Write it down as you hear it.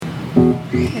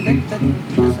Okay, okay.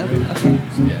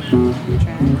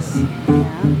 Tracks. Yeah.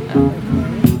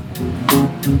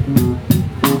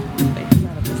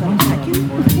 Is that a Makin?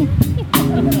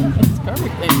 It's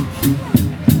perfectly.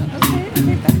 Okay,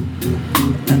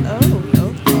 oh,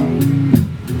 okay.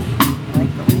 I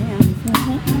like the lamp.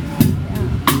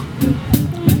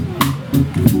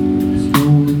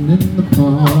 Strolling in the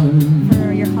park,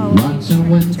 For your Halloween watching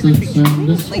winter turn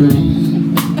to spring.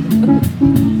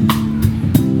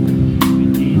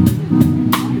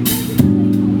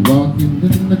 Walking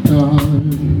in the dark,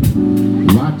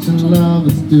 watching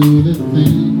lovers do the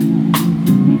thing.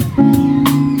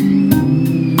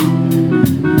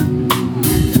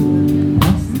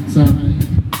 That's the time.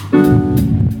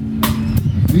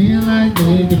 Feel like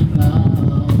making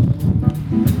love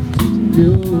to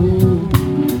you.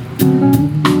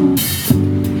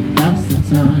 That's the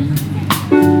time.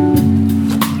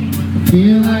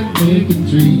 Feel like making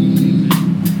dreams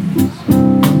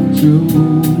come true.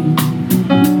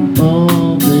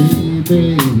 Oh,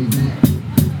 baby.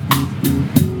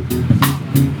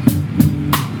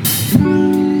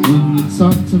 When you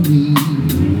talk to me,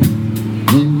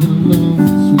 when you're alone,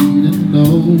 sweet and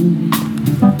low.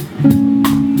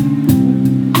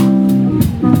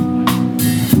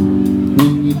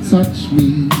 When you touch me,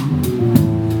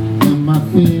 and my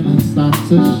feelings start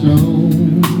to show.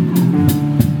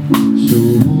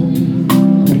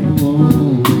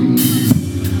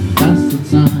 That's the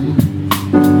time.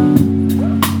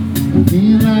 I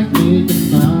feel like making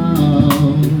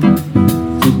love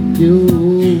to you.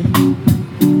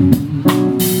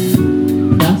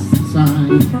 That's the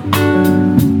time.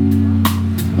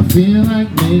 I feel like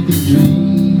making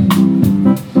dreams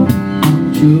come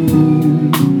true.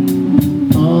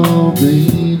 Oh,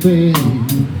 baby.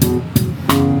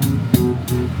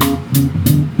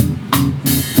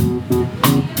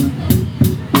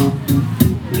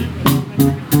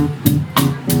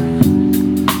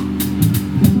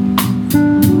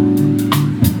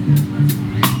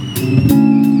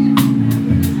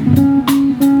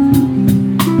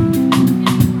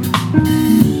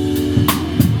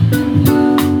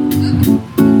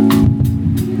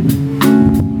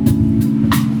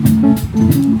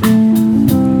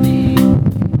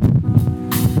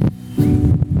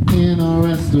 In a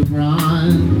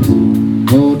restaurant,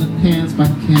 holding hands by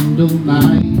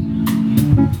candlelight.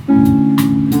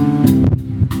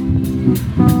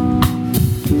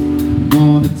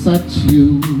 Wanna touch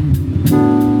you,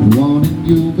 wanting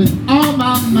you with all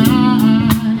my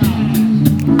mind.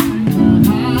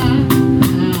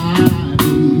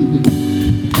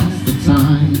 That's the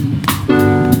time.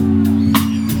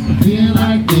 I feel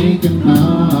like making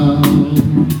love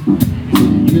to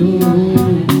you.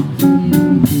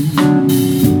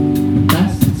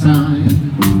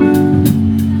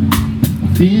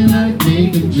 Feel like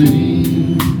making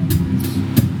dreams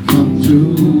come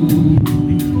true.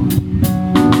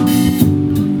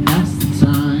 That's the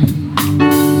time.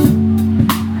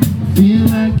 I feel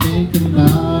like making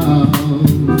love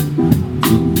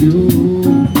to you.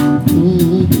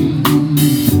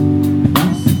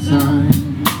 That's the time.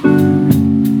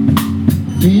 I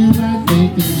feel like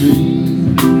making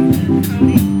dreams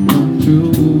come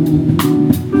true.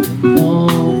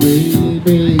 Oh,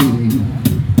 baby.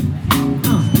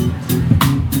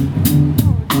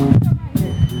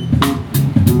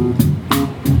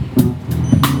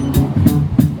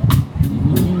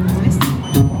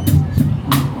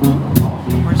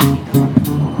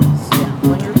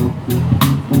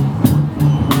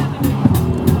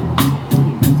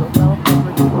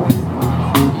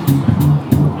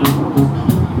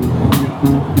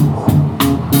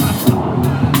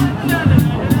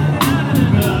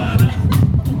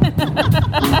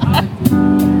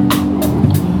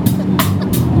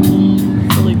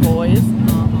 Silly boys.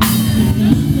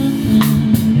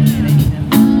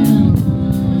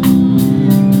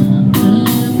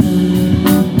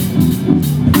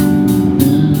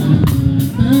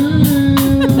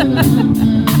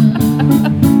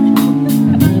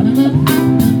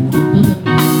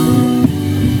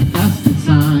 That's the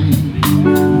time.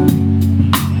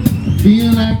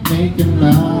 Feel like making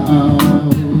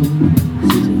love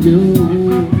to you.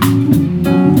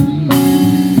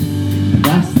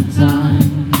 That's the time.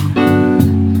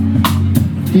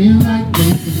 Feel like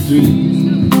making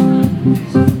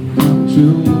dreams come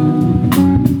true.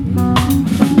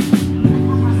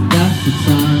 That's the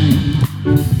time.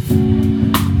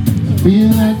 Feel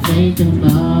like making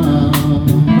love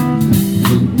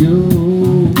to you.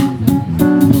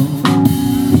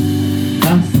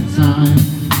 That's the time.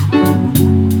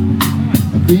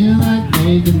 I feel like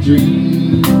making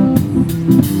dreams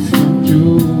come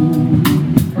true.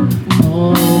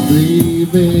 Oh,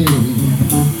 baby.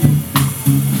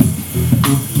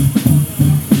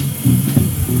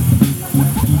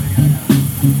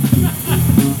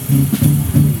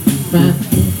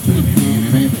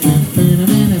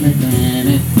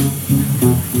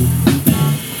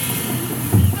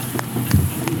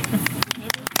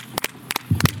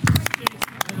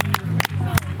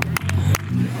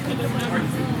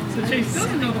 So Chase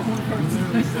doesn't know the horn parts.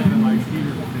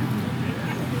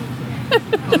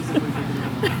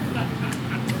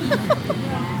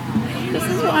 This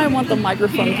is why I want the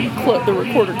microphone, the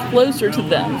recorder closer to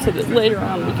them, so that later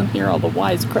on we can hear all the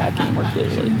wisecracking more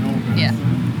clearly. Yeah.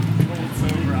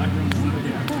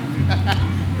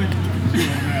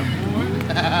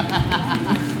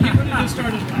 He wouldn't have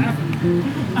started laughing.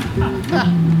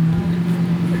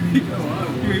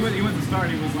 He went to start,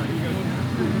 he was like, he goes,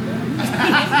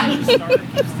 start.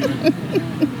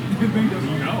 Bing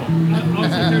doesn't know.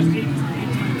 Also, there's 8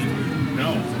 times. No,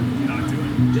 not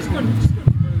doing it. Just go.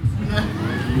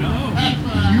 No,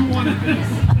 you wanted this.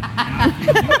 Now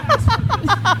you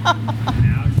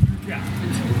got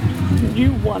it. You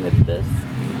wanted this.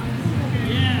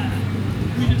 Yeah.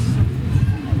 We just.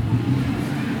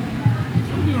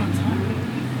 What are we doing on time?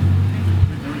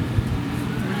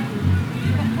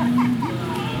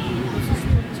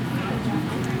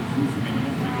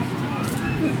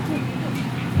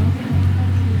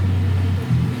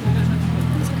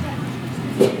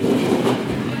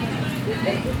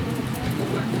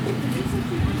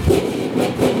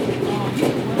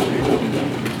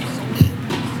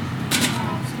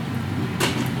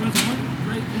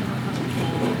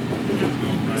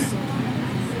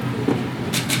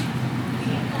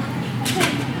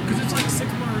 Because it's like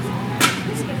 6 bars.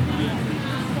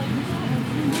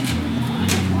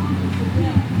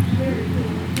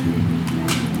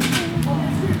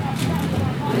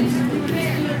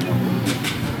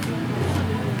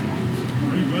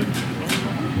 Are you good?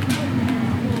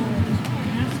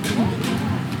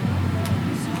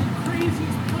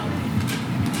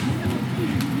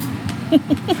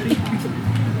 Crazy.